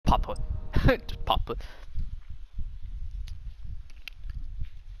Just pop it.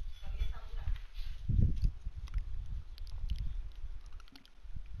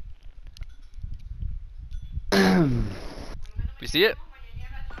 You see it?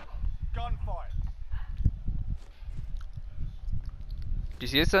 Gunfight. Do you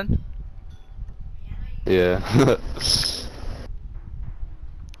see it, son? Yeah.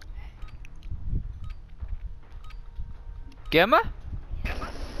 ¿Qué más?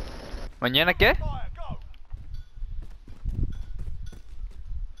 ¿Mañana qué? Fire, go.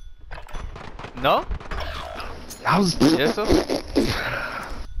 No? I was. ¿Y eso? You're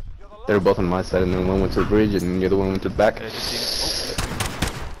the They were last both on my side, and then one went to the bridge, and the other one went to the back. Yeah, just see.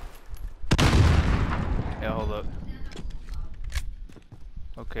 Oh. Yeah, hold up.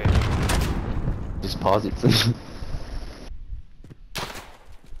 Okay. Just pause it. 10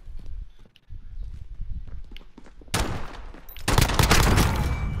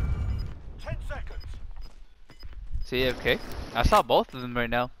 seconds. See, okay. I saw both of them right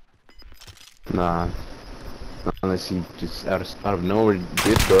now. Nah. Unless he just out of nowhere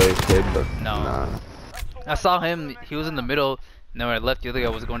did go his head, but No. nah. I saw him, he was in the middle, and then when I left, the other guy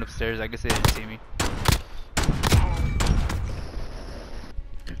was going upstairs. I guess they didn't see me.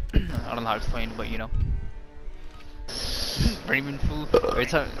 I don't know how to explain, but you know. Raymond fool. Every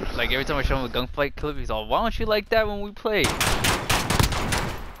time I show him a gunfight clip, he's all, "Why don't you like that when we play?"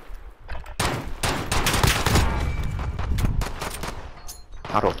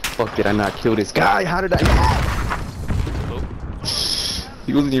 How the fuck did I not kill this guy? How did I? Oh.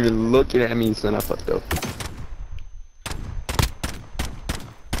 He wasn't even looking at me, son. I fucked up.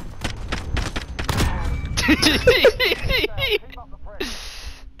 Keep up the pressure.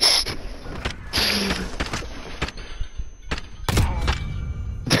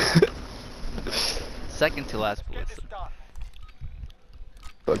 Second to last Get bullet. this done.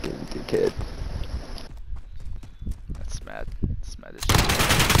 Fucking dickhead. That's mad. That's mad as shit.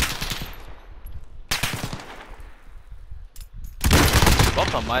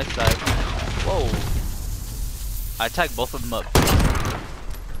 Both on my side. Whoa. I tagged both of them up.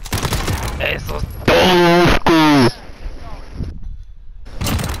 Esos.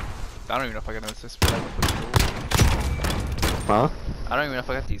 I don't even know if I got an assist for that. Huh? I don't even know if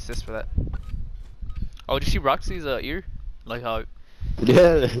I got the assist for that. Oh, did you see Roxy's ear? Like how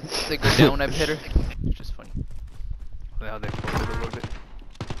Yeah. they go down when I hit her? It's just funny. Like how they folded a little bit.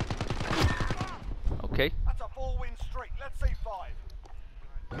 Okay. That's a 4-win streak. Let's see 5.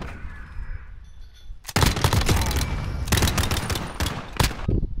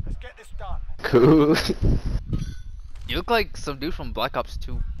 Let's get this done. Cool. You look like some dude from Black Ops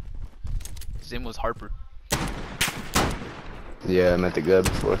 2. His name was Harper. Yeah, I met the guy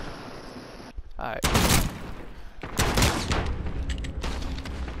before. Alright.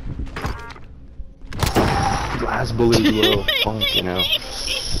 Last bullet as well. Fucking hell.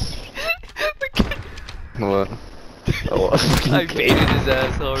 What? Oh, I baited his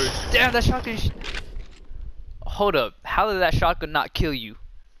ass hard. Damn, that shotgun. Hold up. How did that shotgun not kill you?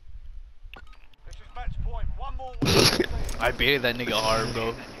 This is match point. One more win. I baited that nigga hard,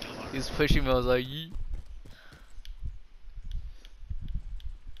 bro. He was pushing me. I was like, yeet.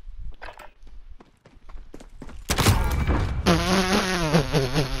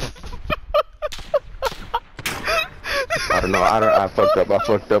 I don't know. I fucked up. I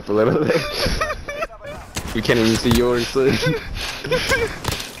fucked up a little bit. We can't even see yours, son.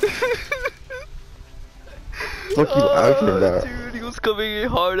 Fuck you talking about? Dude, he was coming in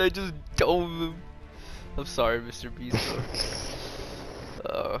hard. I just dove him. I'm sorry, Mr. Beast.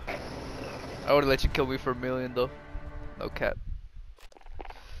 I would have let you kill me for $1 million, though. No cap.